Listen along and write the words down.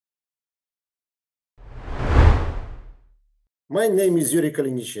My name is Yuri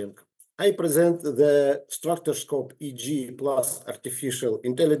Kalinichenko. I present the Structurescope EG plus artificial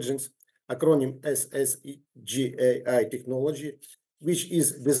intelligence, acronym SSGAI technology, which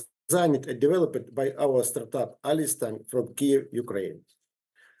is designed and developed by our startup Alistan from Kiev, Ukraine.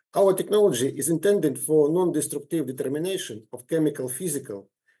 Our technology is intended for non-destructive determination of chemical, physical,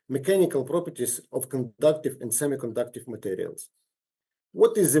 mechanical properties of conductive and semiconductive materials.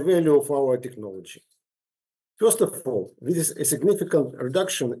 What is the value of our technology? First of all, this is a significant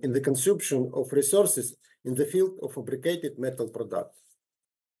reduction in the consumption of resources in the field of fabricated metal products.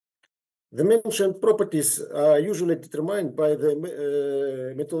 The mentioned properties are usually determined by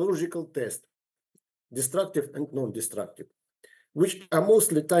the metallurgical test, destructive and non-destructive, which are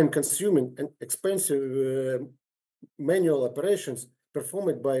mostly time-consuming and expensive manual operations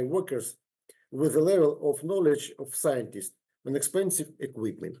performed by workers with a level of knowledge of scientists and expensive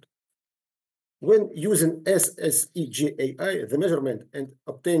equipment. When using SSEGAI, the measurement and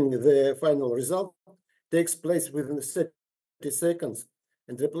obtaining the final result takes place within 30 seconds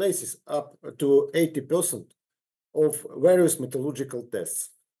and replaces up to 80% of various metallurgical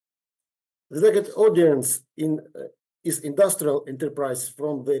tests. The target audience is industrial enterprise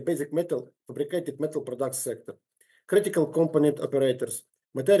from the basic metal, fabricated metal products sector, critical component operators,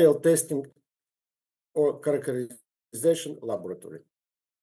 material testing, or characterization laboratory.